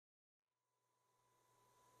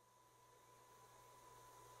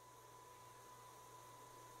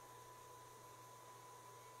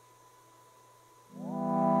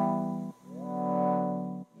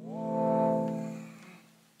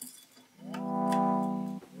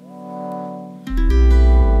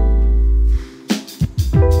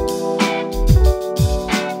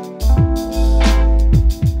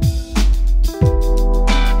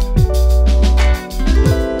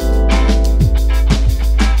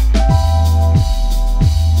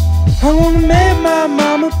I wanna make my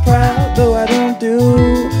mama proud, though I don't do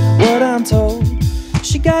what I'm told.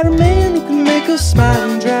 She got a man who can make her smile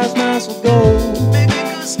and drives my soul gold.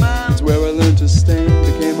 It's where I learned to stand,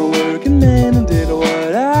 became a working man and did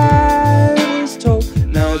what I was told.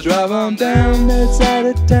 Now I drive on down that side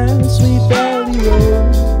of town, Sweet Valley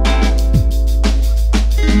Road.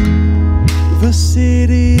 The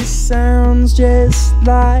city sounds just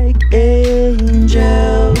like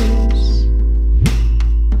angels.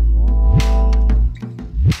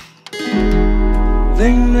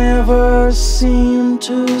 They never seem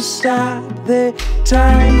to stop. They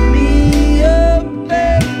tie me up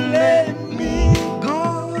and let me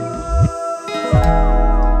go.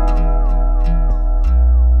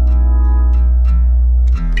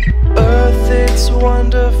 Earth, it's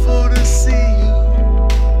wonderful to see you.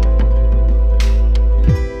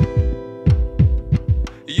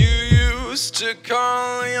 You used to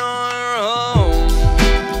call your home.